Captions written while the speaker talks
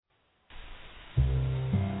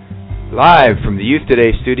Live from the Youth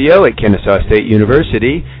Today studio at Kennesaw State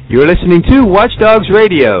University, you're listening to Watchdogs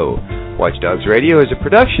Radio. Watchdogs Radio is a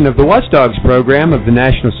production of the Watchdogs program of the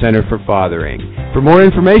National Center for Fathering. For more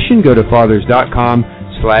information, go to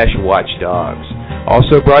fathers.com/watchdogs.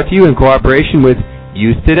 Also brought to you in cooperation with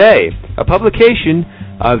Youth Today, a publication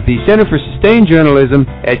of the Center for Sustained Journalism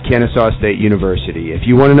at Kennesaw State University. If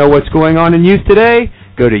you want to know what's going on in Youth Today,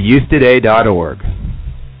 go to youthtoday.org.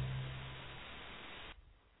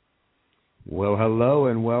 Well, hello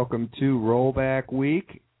and welcome to Rollback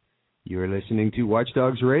Week. You're listening to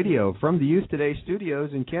Watchdogs Radio from the Youth Today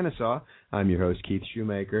studios in Kennesaw. I'm your host, Keith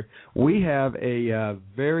Shoemaker. We have a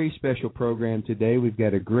very special program today. We've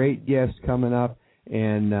got a great guest coming up,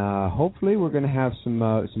 and hopefully we're going to have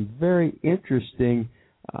some very interesting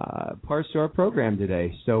parts to our program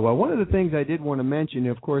today. So one of the things I did want to mention,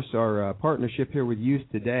 of course, our partnership here with Youth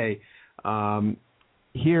Today.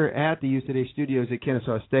 Here at the Youth Today studios at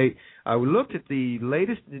Kennesaw State, we looked at the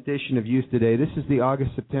latest edition of Youth Today. This is the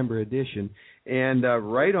August-September edition, and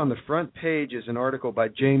right on the front page is an article by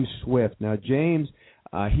James Swift. Now, James,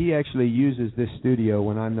 he actually uses this studio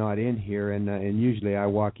when I'm not in here, and usually I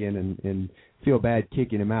walk in and feel bad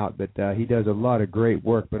kicking him out, but he does a lot of great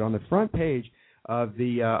work. But on the front page of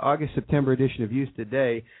the August-September edition of Youth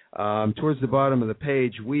Today, towards the bottom of the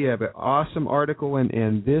page, we have an awesome article,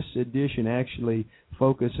 and this edition actually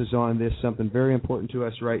focuses on something very important to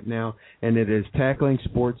us right now, and it is tackling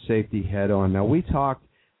sports safety head-on. Now, we talked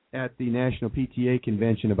at the National PTA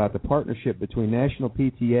Convention about the partnership between National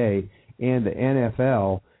PTA and the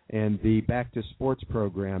NFL and the Back to Sports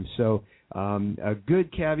program. So a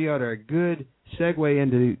good caveat or a good segue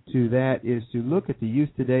into that is to look at the Youth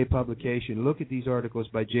Today publication, look at these articles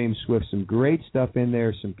by James Swift, some great stuff in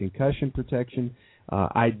there, some concussion protection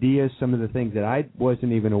ideas, some of the things that I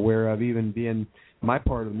wasn't even aware of, even being my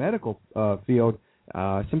part of the medical field,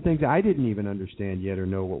 some things I didn't even understand yet or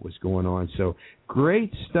know what was going on. So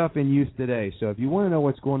great stuff in Youth Today. So if you want to know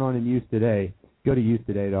what's going on in Youth Today, go to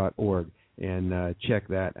youthtoday.org and check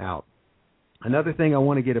that out. Another thing I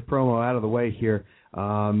want to get a promo out of the way here,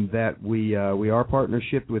 that we are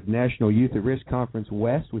partnership with National Youth at Risk Conference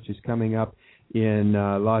West, which is coming up in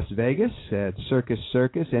Las Vegas at Circus,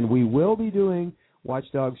 and we will be doing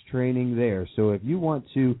Watchdogs training there. So if you want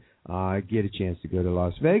to get a chance to go to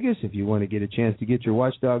Las Vegas, if you want to get a chance to get your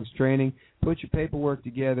Watchdogs training, put your paperwork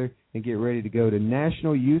together and get ready to go to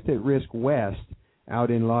National Youth at Risk West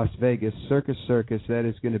out in Las Vegas, Circus. That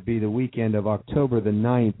is going to be the weekend of October the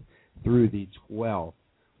 9th through the 12th.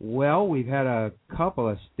 Well, we've had a couple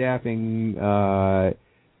of staffing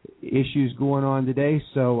issues going on today,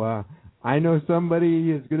 so I know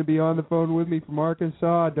somebody is going to be on the phone with me from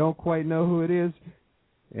Arkansas. I don't quite know who it is,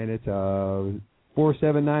 and it's a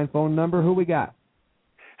 479 phone number. Who we got?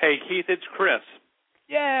 Hey, Keith, it's Chris.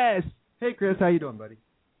 Yes. Hey, Chris, how you doing, buddy?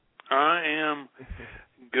 I am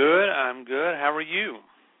good. I'm good. How are you?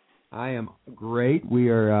 I am great. We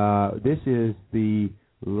are. This is the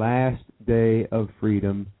last day of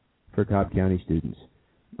freedom for Cobb County students,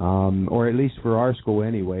 or at least for our school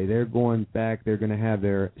anyway. They're going back. They're going to have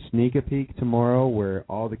their sneak-a-peek tomorrow, where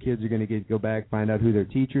all the kids are going to go back, find out who their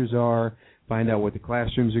teachers are, find out what the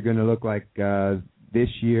classrooms are going to look like this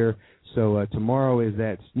year. So tomorrow is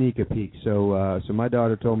that sneak-a-peek. So my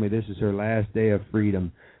daughter told me this is her last day of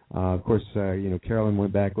freedom. Of course, Carolyn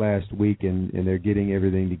went back last week, and they're getting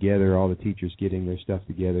everything together, all the teachers getting their stuff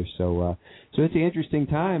together. So it's an interesting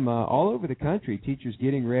time all over the country, teachers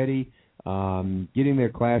getting ready, getting their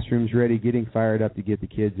classrooms ready, getting fired up to get the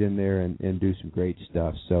kids in there and do some great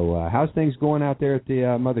stuff. So how's things going out there at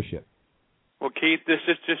the mothership? Well, Keith, this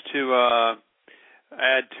is just to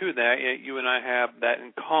add to that. You and I have that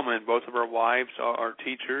in common. Both of our wives are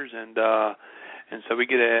teachers, and so we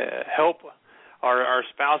get to help our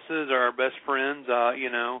spouses, our best friends,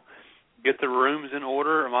 get the rooms in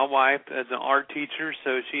order. My wife is an art teacher,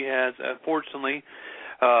 so she has, fortunately,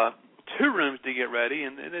 2 rooms to get ready,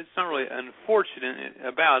 and it's not really unfortunate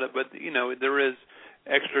about it, but, there is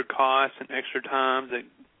extra costs and extra time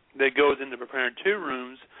that goes into preparing 2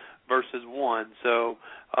 rooms versus 1. So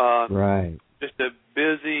right. Just a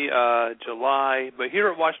busy July. But here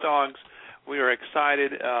at Watchdogs, we are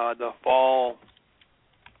excited.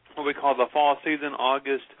 What we call the fall season,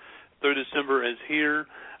 August through December, is here.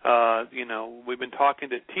 We've been talking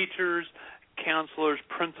to teachers, counselors,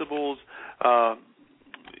 principals,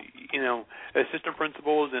 assistant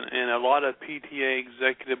principals, and a lot of PTA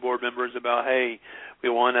executive board members about, hey, we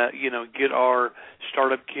want to, get our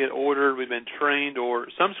startup kit ordered. We've been trained, or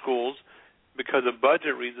some schools, because of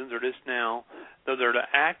budget reasons, are just now, though they're the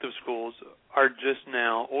active schools, are just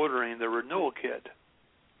now ordering the renewal kit.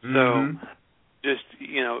 Mm-hmm. So just,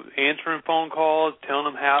 answering phone calls, telling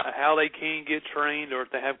them how they can get trained, or if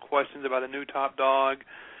they have questions about a new top dog,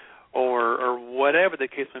 or whatever the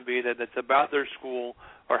case may be that's about their school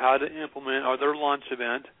or how to implement or their launch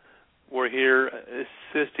event. We're here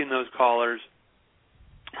assisting those callers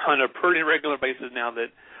on a pretty regular basis now that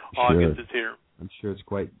August is here. I'm sure it's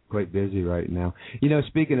quite busy right now.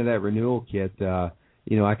 Speaking of that renewal kit, I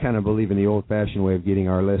kind of believe in the old-fashioned way of getting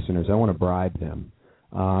our listeners. I want to bribe them.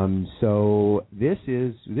 So this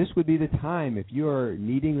would be the time if you are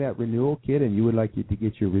needing that renewal kit and you would like to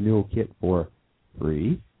get your renewal kit for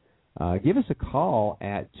free. Give us a call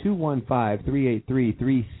at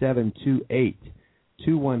 215-383-3728.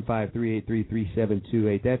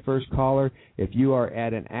 215-383-3728. That first caller, if you are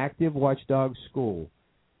at an active Watchdog school,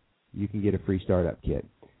 you can get a free startup kit.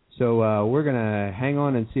 So we're going to hang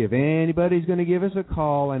on and see if anybody's going to give us a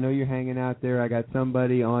call. I know you're hanging out there. I got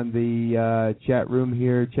somebody on the chat room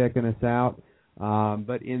here checking us out.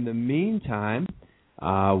 But in the meantime,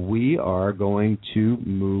 we are going to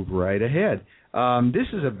move right ahead. This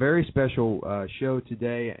is a very special show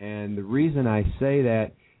today, and the reason I say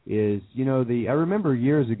that is, I remember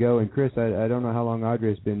years ago, and Chris, I don't know how long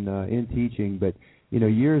Audrey's been in teaching, but,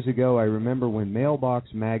 years ago, I remember when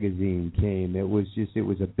Mailbox Magazine came. It was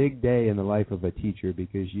a big day in the life of a teacher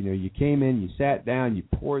because, you came in, you sat down, you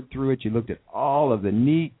poured through it, you looked at all of the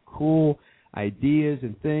neat, cool ideas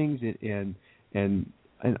and things and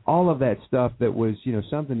all of that stuff that was,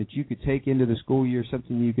 something that you could take into the school year,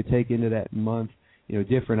 something you could take into that month,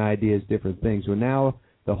 different ideas, different things. Well, now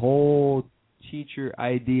the whole teacher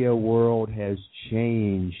idea world has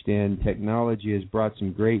changed, and technology has brought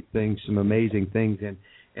some great things, some amazing things, and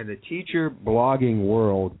the teacher blogging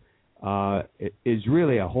world is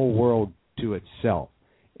really a whole world to itself.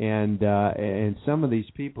 And some of these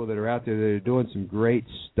people that are out there that are doing some great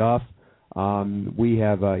stuff. We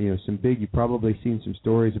have some big. You've probably seen some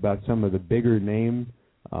stories about some of the bigger name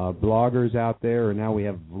bloggers out there, or now we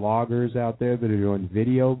have vloggers out there that are doing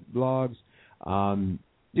video blogs.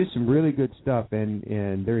 Just some really good stuff,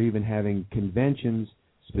 and they're even having conventions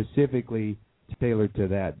specifically tailored to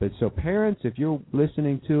that. But so parents, if you're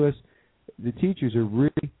listening to us, the teachers are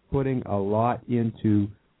really putting a lot into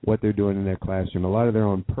what they're doing in their classroom, a lot of their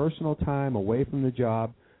own personal time away from the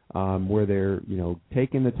job, where they're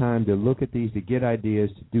taking the time to look at these, to get ideas,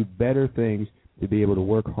 to do better things, to be able to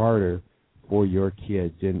work harder for your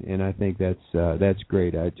kids, and I think that's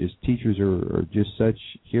great. Teachers are just such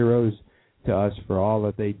heroes to us for all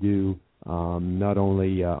that they do, not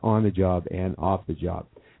only on the job and off the job.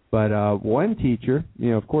 But one teacher,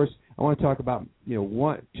 of course, I want to talk about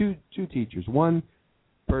two teachers. One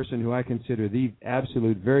person who I consider the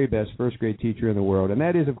absolute very best first grade teacher in the world, and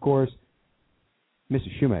that is, of course,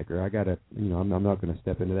 Mrs. Shoemaker. I'm not going to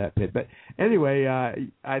step into that pit. But anyway,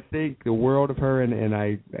 I think the world of her, and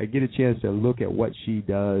I get a chance to look at what she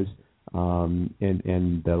does,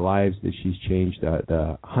 and the lives that she's changed,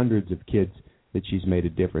 the hundreds of kids that she's made a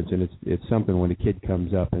difference. And it's something when a kid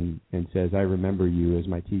comes up and says, I remember you as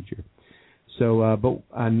my teacher. So, but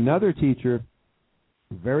another teacher,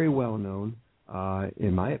 very well known,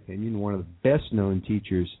 in my opinion, one of the best known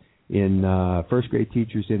teachers in first grade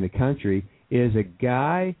teachers in the country, is a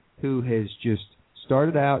guy who has just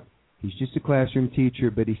started out. He's just a classroom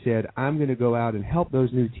teacher, but he said, I'm going to go out and help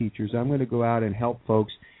those new teachers. I'm going to go out and help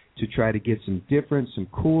folks to try to get some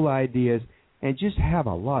cool ideas, and just have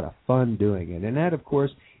a lot of fun doing it. And that, of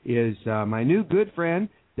course, is my new good friend,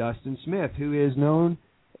 Dustin Smith, who is known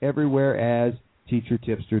everywhere as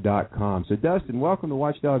TeacherTipster.com. So, Dustin, welcome to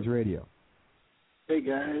Watchdogs Radio. Hey,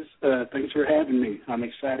 guys. Thanks for having me. I'm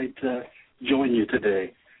excited to join you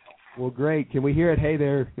today. Well, great. Can we hear it? Hey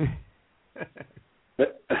there.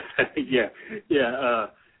 Yeah.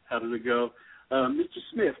 How does it go? Mr.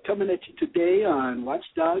 Smith, coming at you today on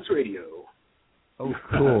Watchdogs Radio. Oh,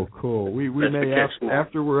 cool. We may,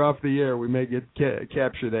 after we're off the air, we may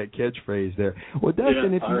capture that catchphrase there. Well,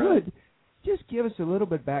 Dustin, if you would, just give us a little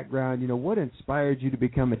bit background, what inspired you to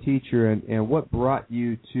become a teacher, and what brought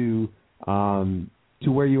you to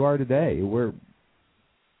where you are today?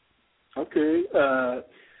 Okay.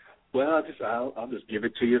 Well, I'll just give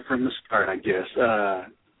it to you from the start, I guess.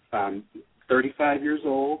 I'm 35 years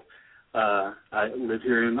old. I live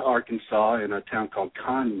here in Arkansas in a town called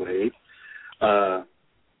Conway.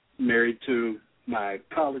 Married to my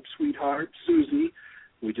college sweetheart, Susie.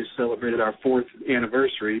 We just celebrated our 4th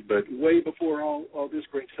anniversary, but way before all this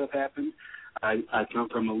great stuff happened, I come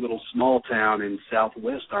from a little small town in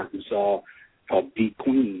southwest Arkansas called Deep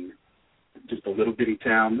Queen, just a little bitty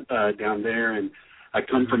town down there, and I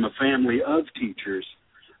come from a family of teachers.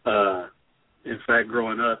 In fact,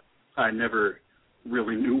 growing up, I never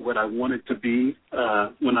really knew what I wanted to be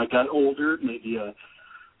when I got older, maybe a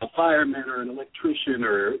fireman or an electrician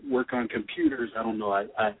or work on computers. I don't know.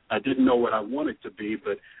 I didn't know what I wanted to be,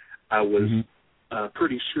 but I was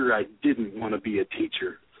pretty sure I didn't want to be a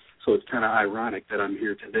teacher. So it's kind of ironic that I'm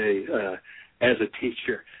here today as a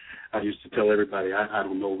teacher. I used to tell everybody, I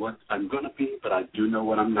don't know what I'm going to be, but I do know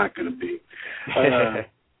what I'm not going to be.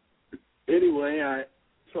 Anyway,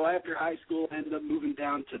 so after high school, I ended up moving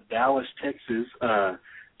down to Dallas, Texas,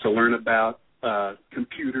 to learn about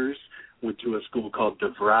computers. Went to a school called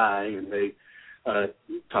DeVry, and they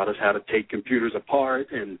taught us how to take computers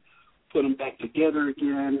apart and put them back together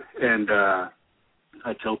again. And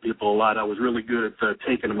I tell people a lot I was really good at the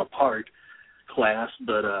taking them apart class,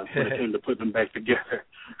 but when it came to putting them back together,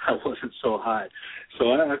 I wasn't so hot.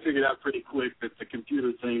 So I figured out pretty quick that the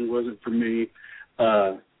computer thing wasn't for me.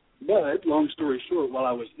 But long story short, while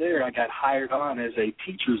I was there, I got hired on as a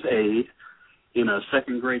teacher's aide in a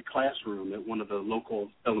second grade classroom at one of the local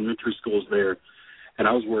elementary schools there. And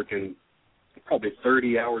I was working probably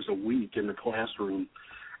 30 hours a week in the classroom.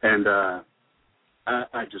 And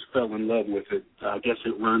I just fell in love with it. I guess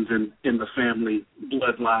it runs in the family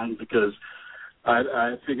bloodline, because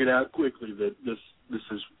I figured out quickly that this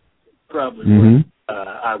is probably what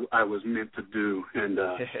I was meant to do. And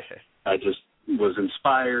I just was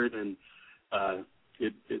inspired, and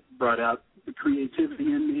it brought out the creativity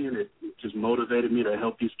in me, and it just motivated me to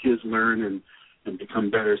help these kids learn and become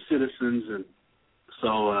better citizens. And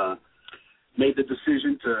so made the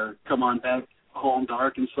decision to come on back home to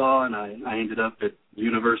Arkansas, and I ended up at the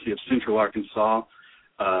University of Central Arkansas.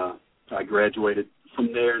 I graduated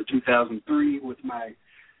from there in 2003 with my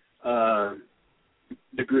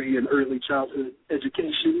degree in early childhood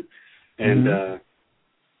education, and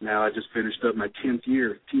now I just finished up my 10th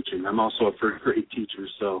year teaching. I'm also a first grade teacher,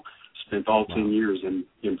 so spent all 10 years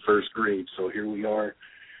in first grade. So here we are.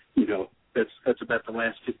 You know, that's about the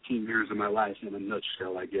last 15 years of my life in a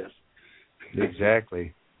nutshell, I guess.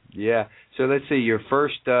 Exactly. Yeah. So let's see. Your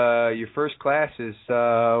first class is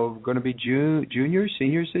going to be juniors,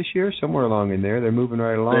 seniors this year, somewhere along in there. They're moving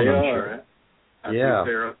right along. They I'm are. Sure. I think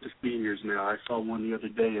they're up to seniors now. I saw one the other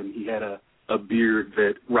day, and he had a beard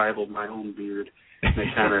that rivaled my own beard. They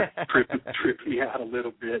kind of tripped me out a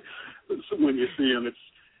little bit. So when you see them,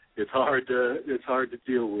 it's hard to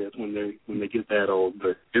deal with when they get that old.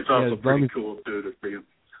 But it's also pretty cool too to see them.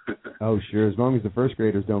 Oh, sure. As long as the first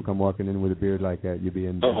graders don't come walking in with a beard like that, you'll be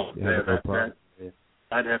in.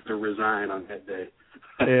 I'd have to resign on that day.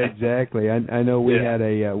 Exactly. I know we had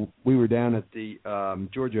we were down at the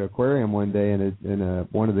Georgia Aquarium one day, and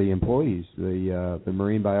one of the employees, the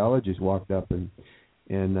marine biologist, walked up and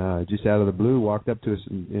just out of the blue walked up to us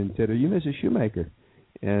and said, "Are you Mrs. Shoemaker?"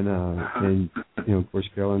 And you know, of course,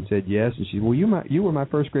 Carolyn said yes, and she said, "Well, you were my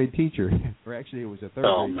first grade teacher," or actually it was a third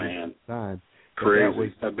grade teacher at the time.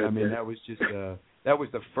 Crazy. That was just that was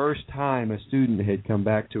the first time a student had come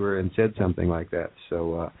back to her and said something like that.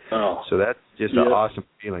 So so that's just an awesome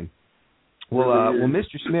feeling. Well,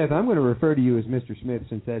 Mr. Smith, I'm going to refer to you as Mr. Smith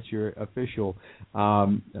since that's your official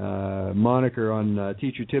moniker on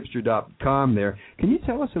teachertipster.com there. Can you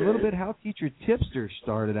tell us a little bit how Teacher Tipster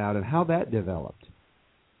started out and how that developed?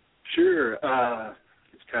 Sure.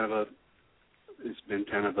 It's been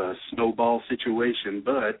kind of a snowball situation,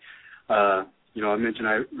 but you know, I mentioned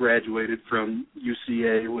I graduated from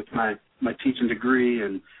UCA with my teaching degree,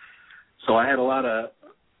 and so I had a lot of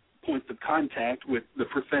points of contact with the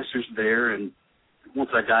professors there. And once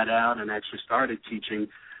I got out and actually started teaching,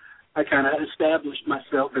 I kind of established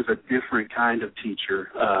myself as a different kind of teacher.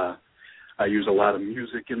 I use a lot of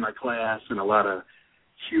music in my class and a lot of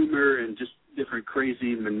humor and just different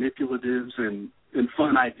crazy manipulatives and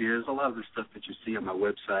fun ideas, a lot of the stuff that you see on my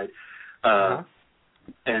website.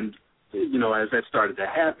 And, you know, as that started to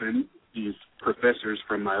happen, these professors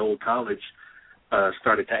from my old college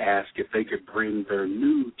started to ask if they could bring their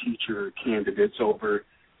new teacher candidates over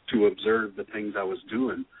to observe the things I was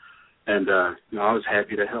doing. And, you know, I was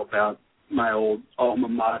happy to help out my old alma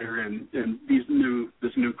mater and this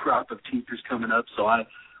new crop of teachers coming up. So I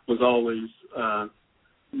was always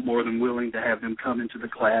more than willing to have them come into the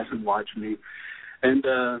class and watch me. And,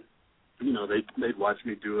 you know, they'd watch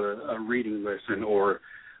me do a reading lesson, or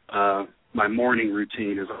my morning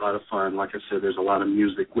routine is a lot of fun. Like I said, there's a lot of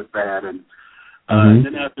music with that. And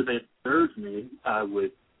then after they observed me, I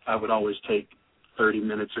would always take 30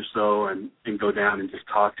 minutes or so and go down and just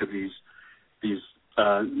talk to these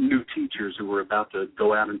new teachers who were about to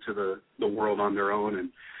go out into the world on their own, and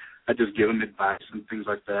I just give them advice and things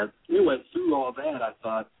like that. Anyway, through all that, I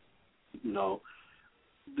thought, you know,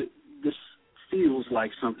 this feels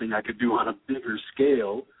like something I could do on a bigger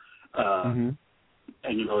scale.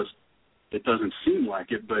 and it doesn't seem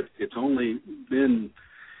like it, but it's only been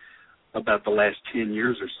about the last 10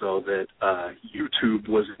 years or so that YouTube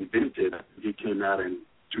was invented. It came out in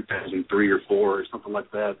 2003 or 4 or something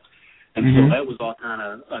like that. And so that was all kind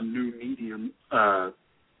of a new medium,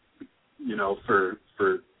 for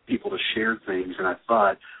people to share things. And I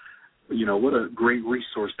thought, what a great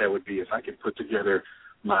resource that would be if I could put together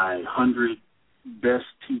my 100 best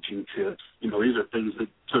teaching tips. These are things that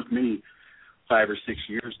took me 5 or 6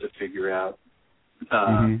 years to figure out.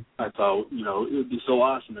 I thought, it would be so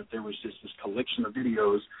awesome if there was just this collection of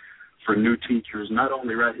videos for new teachers, not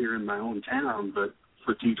only right here in my own town, but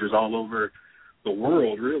for teachers all over the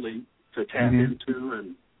world, really, to tap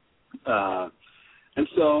into. And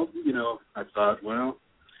so, I thought, well,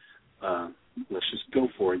 let's just go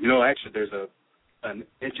for it. Actually, there's an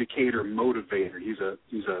educator motivator. He's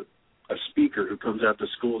a speaker who comes out to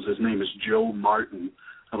schools. His name is Joe Martin.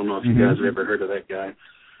 I don't know if you guys have ever heard of that guy.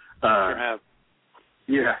 Sure have.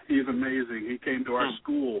 Yeah, he's amazing. He came to our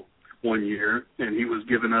school one year, and he was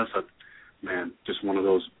giving us just one of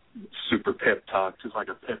those super pep talks. It's like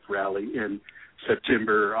a pep rally in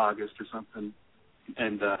September or August or something.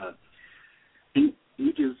 And he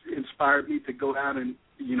just inspired me to go out and,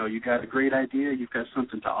 you got a great idea, you've got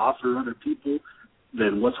something to offer other people,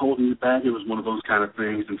 then what's holding you back? It was one of those kind of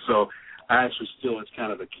things. And so I actually it's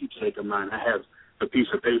kind of a keepsake of mine. I have a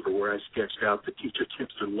piece of paper where I sketched out the Teacher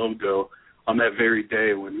Tipster logo on that very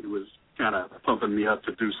day when he was kind of pumping me up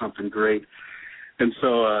to do something great. And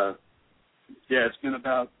so, it's been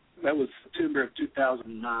that was September of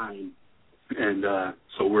 2009. And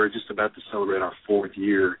so we're just about to celebrate our 4th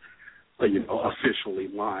year, officially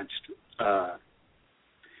launched.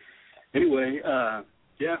 Anyway,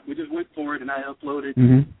 we just went for it, and I uploaded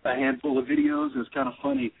a handful of videos. It was kind of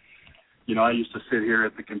funny. I used to sit here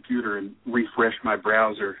at the computer and refresh my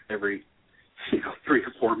browser every, 3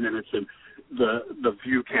 or 4 minutes, and the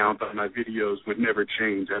view count on my videos would never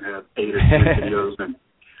change. I'd have 8 or 10 videos, and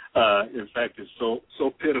in fact, it's so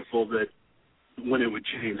pitiful that when it would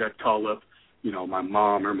change, I'd call up, my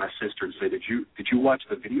mom or my sister and say, "Did you watch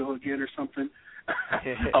the video again or something?"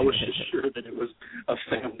 I was just sure that it was a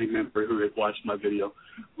family member who had watched my video.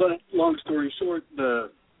 But long story short,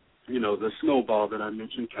 the snowball that I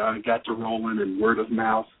mentioned kind of got to rolling, and word of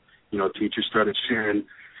mouth. Teachers started sharing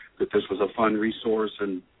that this was a fun resource,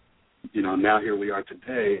 and now here we are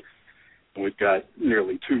today. And we've got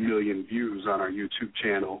nearly 2 million views on our YouTube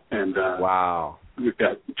channel, and wow, we've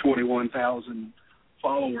got 21,000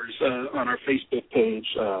 followers on our Facebook page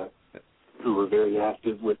who are very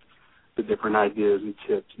active with the different ideas and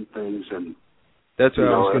tips and things. And that's what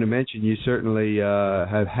I was going to mention. You certainly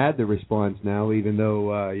have had the response now, even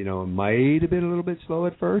though it might have been a little bit slow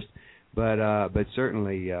at first, but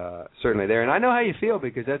certainly there. And I know how you feel,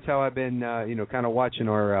 because that's how I've been kind of watching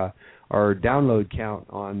our download count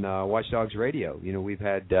on Watchdogs Radio. We've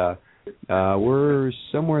had we're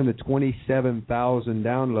somewhere in the 27,000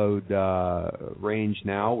 download range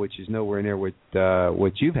now, which is nowhere near what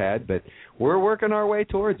you've had, but we're working our way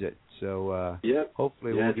towards it. So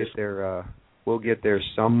hopefully we'll get there. We'll get there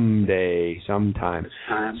someday, sometime.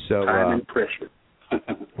 Time and pressure.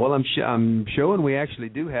 Well, I'm showing we actually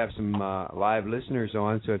do have some live listeners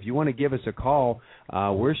on. So if you want to give us a call,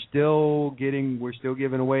 we're still giving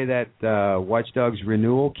away that Watchdogs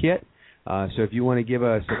renewal kit. So if you want to give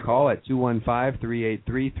us a call at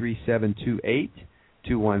 215-383-3728,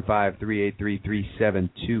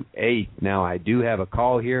 215-383-3728. Now, I do have a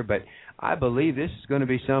call here, but I believe this is going to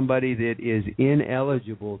be somebody that is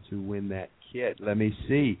ineligible to win that kit. Let me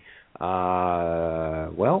see.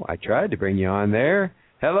 Well, I tried to bring you on there.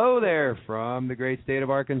 Hello there from the great state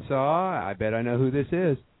of Arkansas. I bet I know who this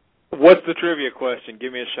is. What's the trivia question?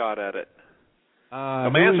 Give me a shot at it.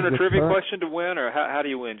 Am I answering a trivia question to win, or how do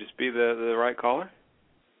you win? Just be the right caller?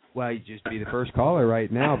 Well, you just be the first caller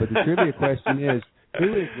right now. But the trivia question is,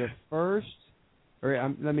 who is the first?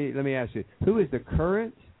 Or let me ask you, who is the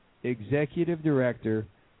current executive director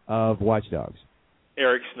of Watchdogs?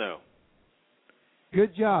 Eric Snow.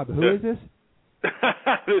 Good job. Who is this?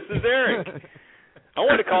 This is Eric. I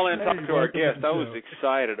wanted to call in and talk to our guest. I was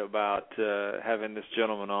excited about having this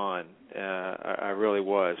gentleman on. I really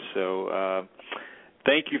was. So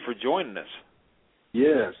thank you for joining us.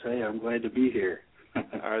 Yes. Hey, I'm glad to be here.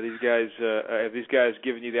 Have these guys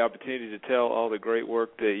given you the opportunity to tell all the great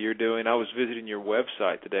work that you're doing? I was visiting your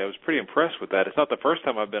website today. I was pretty impressed with that. It's not the first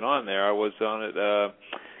time I've been on there. I was on it a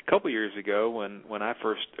couple years ago when I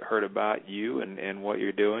first heard about you and what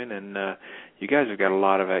you're doing, and you guys have got a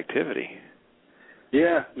lot of activity.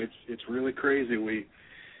 Yeah, it's really crazy. We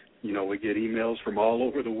get emails from all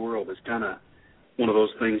over the world. It's kind of one of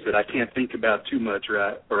those things that I can't think about too much,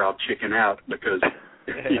 or I'll chicken out, because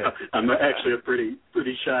I'm actually a pretty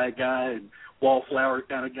shy guy and wallflower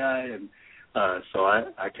kind of guy, and so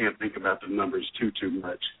I can't think about the numbers too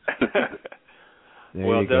much.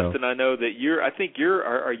 Well, Dustin, I know that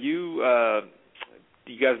are you?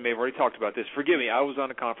 You guys may have already talked about this. Forgive me, I was on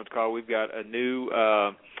a conference call. We've got a new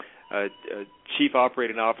chief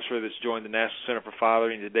operating officer that's joined the National Center for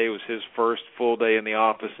Fathering. Today was his first full day in the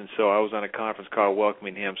office, and so I was on a conference call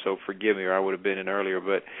welcoming him. So forgive me, or I would have been in earlier.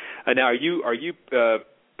 But now, are you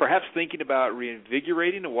perhaps thinking about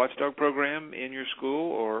reinvigorating a watchdog program in your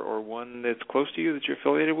school, or one that's close to you that you're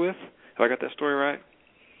affiliated with? Have I got that story right?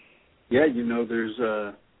 Yeah,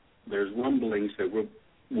 there's rumblings that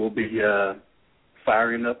we'll be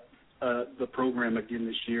firing up the program again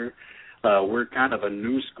this year. We're kind of a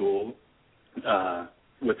new school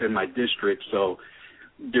within my district, so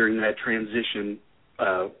during that transition,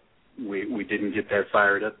 we didn't get that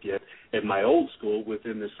fired up yet. At my old school,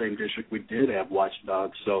 within the same district, we did have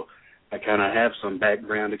watchdogs, so I kind of have some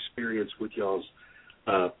background experience with y'all's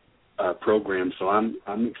program. So I'm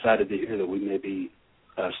excited to hear that we may be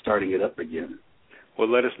starting it up again. Well,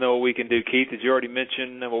 let us know what we can do. Keith, did you already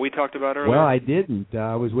mention what we talked about earlier? Well, I didn't.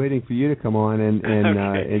 I was waiting for you to come on, and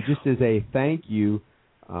okay. And just as a thank you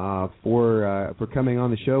for coming on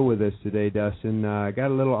the show with us today, Dustin, I got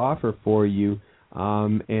a little offer for you,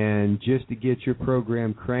 and just to get your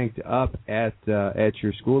program cranked up at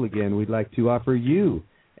your school again, we'd like to offer you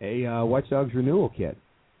a Watchdogs renewal kit.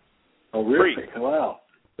 Oh, really? Wow,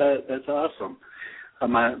 that's awesome.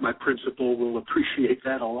 My principal will appreciate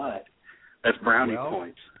that a lot. That's brownie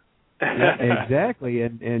points. Yeah, exactly,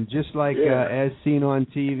 and just like as seen on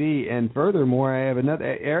TV. And furthermore, I have another.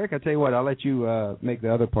 Eric, I'll tell you what. I'll let you make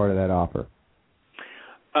the other part of that offer.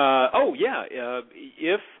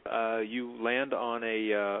 If you land on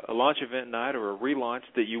a launch event night or a relaunch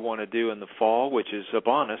that you want to do in the fall, which is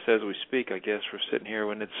upon us as we speak, I guess we're sitting here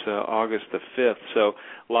when it's August the 5th, so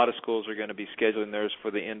a lot of schools are going to be scheduling theirs for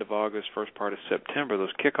the end of August, first part of September,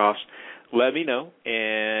 those kickoffs. Let me know,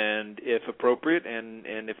 and if appropriate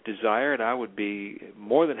and if desired, I would be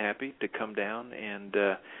more than happy to come down and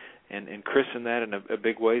christen that in a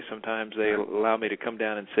big way. Sometimes they allow me to come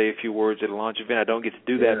down and say a few words at a launch event. I don't get to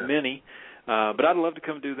do that many, but I'd love to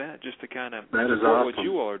come do that just to kind of support awesome. what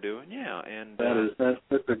you all are doing. Yeah, and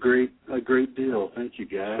that's a great deal. Thank you,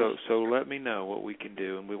 guys. So let me know what we can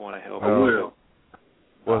do, and we want to help. I will.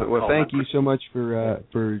 Well, thank you so much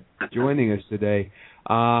for joining us today.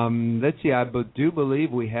 Let's see. I do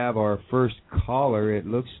believe we have our first caller. It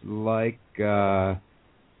looks like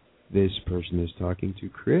this person is talking to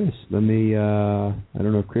Chris. Let me. I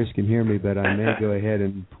don't know if Chris can hear me, but I may go ahead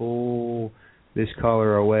and pull this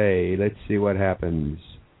caller away. Let's see what happens.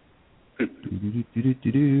 That's like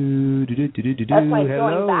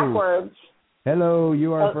going backwards. Hello,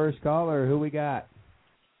 you are first caller. Who we got?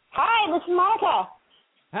 Hi, this is Monica.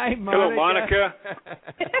 Hi, Monica. Hello, Monica.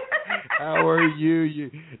 How are you?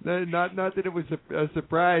 Not that it was a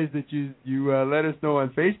surprise that you let us know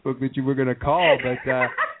on Facebook that you were going to call, but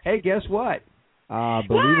hey, guess what? Believe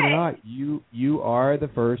it or not, you are the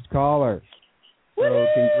first caller. So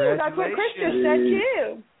congratulations. That's what Chris just said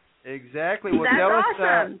too. Exactly. Well, that's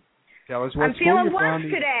awesome. Tell us what I'm school feeling you're from.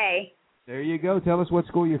 blessed today. There you go. Tell us what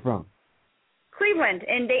school you're from. Cleveland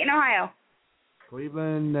in Dayton, Ohio.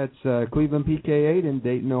 Cleveland, that's Cleveland PK8 in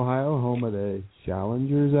Dayton, Ohio, home of the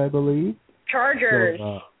Challengers, I believe. Chargers.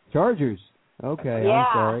 So, Chargers. Okay, yeah.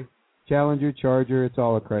 I'm sorry. Challenger, Charger, it's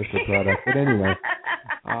all a Chrysler product. But anyway,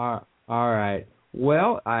 all right.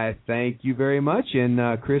 Well, I thank you very much,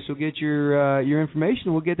 and Chris will get your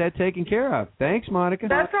information. We'll get that taken care of. Thanks, Monica.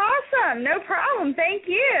 That's awesome. No problem. Thank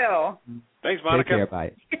you. Thanks, Monica. Take care.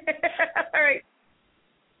 Bye. All right.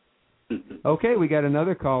 Okay, we got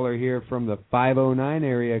another caller here from the 509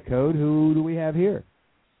 area code. Who do we have here?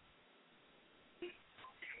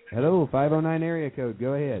 Hello, 509 area code.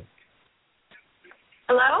 Go ahead.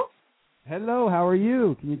 Hello? Hello, how are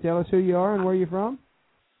you? Can you tell us who you are and where you're from?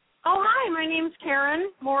 Oh, hi. My name's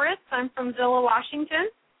Karen Moritz. I'm from Zillow, Washington.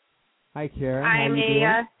 Hi, Karen. How are you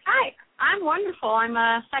doing? Hi. I'm wonderful. I'm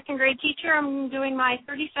a second-grade teacher. I'm doing my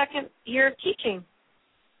 32nd year of teaching.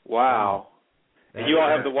 Wow. And you all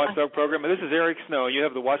have the Watchdog program. This is Eric Snow. You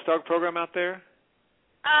have the Watchdog program out there?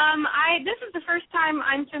 This is the first time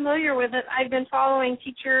I'm familiar with it. I've been following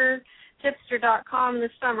TeacherTipster.com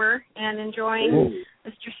this summer and enjoying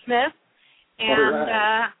Mr. Smith.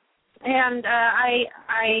 And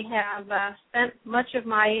I have spent much of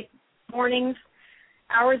my mornings,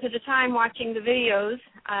 hours at a time, watching the videos,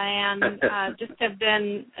 and just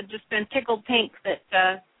been tickled pink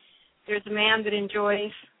that there's a man that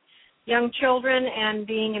enjoys young children and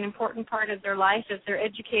being an important part of their life as their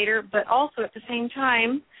educator, but also at the same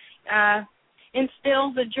time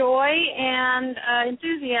instills a joy and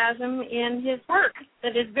enthusiasm in his work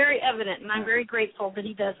that is very evident, and I'm very grateful that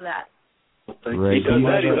he does that. Well, he does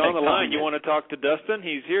that. He's on the line. You want to talk to Dustin?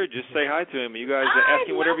 He's here. Just say hi to him. You guys ask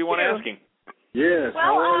him whatever you want to ask him. Yes, well,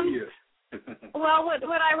 how are you? Well,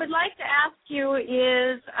 what I would like to ask you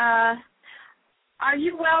is, are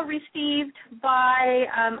you well received by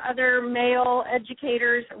other male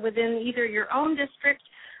educators within either your own district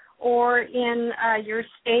or in your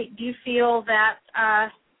state? Do you feel that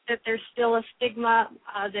that there's still a stigma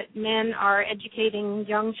that men are educating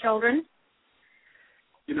young children?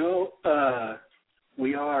 You know,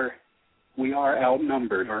 we are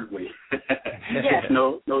outnumbered, aren't we? Yes.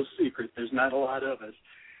 No secret. There's not a lot of us.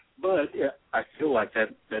 But yeah, I feel like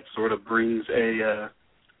that sort of brings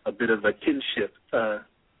a bit of a kinship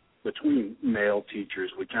between male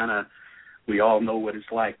teachers. We all know what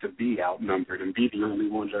it's like to be outnumbered and be the only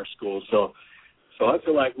ones in our school. So I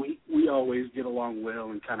feel like we always get along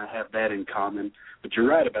well and kind of have that in common. But you're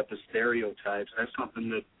right about the stereotypes. That's something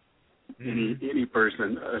that any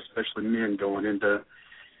person, especially men going into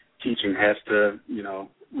teaching, has to,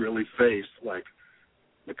 really face,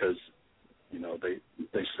 because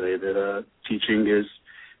they say that teaching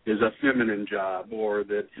is a feminine job, or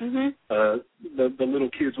that the little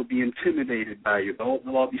kids will be intimidated by you. They'll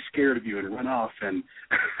all be scared of you and run off, and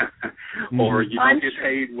or you don't get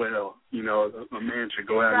paid well. A man should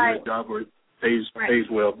go out and get a job where it pays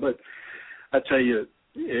well. But I tell you,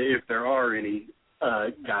 if there are any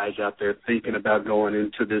guys out there thinking about going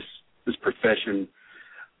into this profession,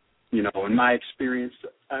 in my experience,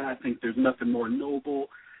 I think there's nothing more noble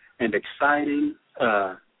and exciting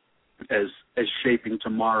as shaping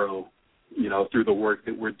tomorrow, through the work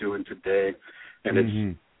that we're doing today.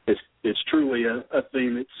 And it's truly a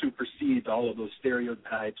thing that supersedes all of those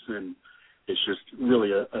stereotypes, and it's just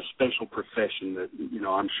really a special profession that,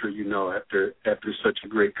 I'm sure after such a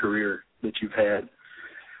great career that you've had.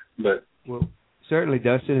 But well, certainly,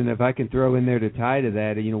 Dustin, and if I can throw in there to tie to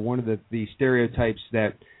that, one of the stereotypes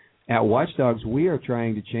that at Watchdogs we are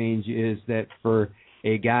trying to change is that for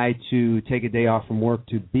a guy to take a day off from work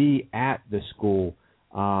to be at the school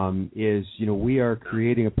we are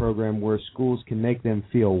creating a program where schools can make them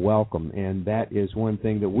feel welcome, and that is one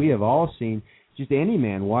thing that we have all seen. Just any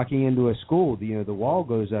man walking into a school, the wall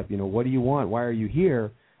goes up, what do you want? Why are you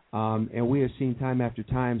here? And we have seen time after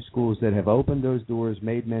time schools that have opened those doors,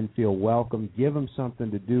 made men feel welcome, give them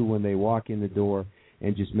something to do when they walk in the door,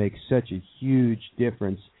 and just make such a huge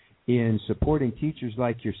difference in supporting teachers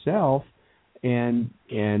like yourself and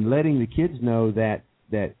letting the kids know that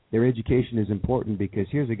their education is important, because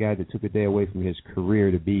here's a guy that took a day away from his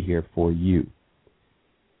career to be here for you.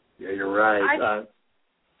 Yeah, you're right.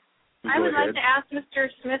 I would like to ask Mr.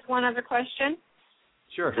 Smith one other question.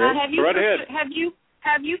 Sure. Have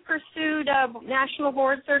you pursued national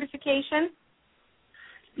board certification?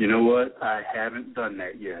 You know what? I haven't done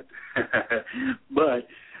that yet. But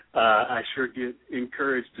I sure get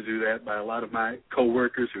encouraged to do that by a lot of my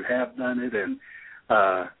coworkers who have done it, and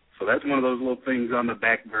so that's one of those little things on the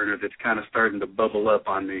back burner that's kind of starting to bubble up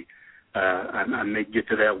on me. I may get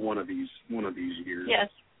to that one of these years. Yes.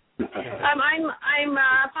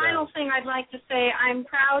 Final thing I'd like to say, I'm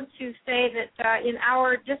proud to say that in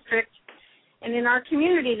our district and in our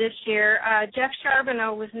community this year, Jeff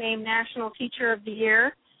Charbonneau was named National Teacher of the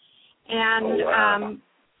Year, and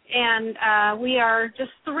we are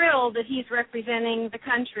just thrilled that he's representing the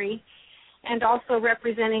country and also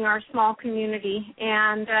representing our small community.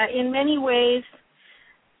 And in many ways,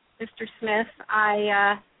 Mr. Smith,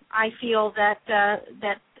 I feel that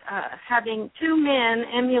having two men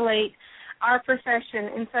emulate our profession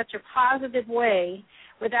in such a positive way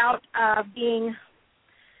without being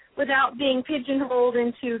pigeonholed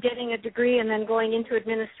into getting a degree and then going into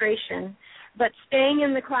administration, but staying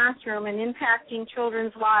in the classroom and impacting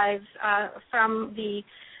children's lives from the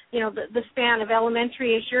span of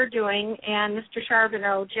elementary as you're doing. And Mr.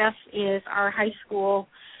 Charbonneau, Jeff is our high school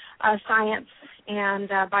science and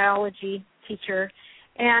biology teacher.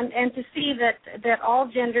 And to see that all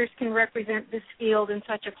genders can represent this field in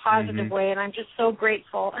such a positive way, and I'm just so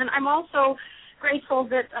grateful. And I'm also grateful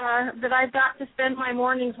that I've got to spend my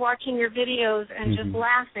mornings watching your videos and just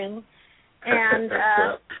laughing and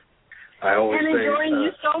I always and enjoying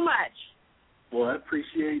you so much. Well, I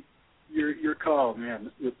appreciate your call,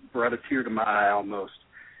 man. It brought a tear to my eye almost.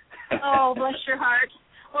 Oh, bless your heart.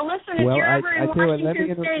 Well, listen, if you're ever in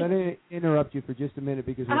Washington State... Let me interrupt you for just a minute,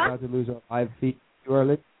 because we're about to lose our live feed. If you are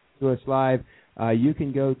listening to us live, you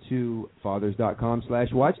can go to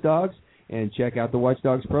fathers.com/watchdogs, and check out the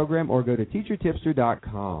Watchdogs program or go to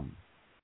teachertipster.com.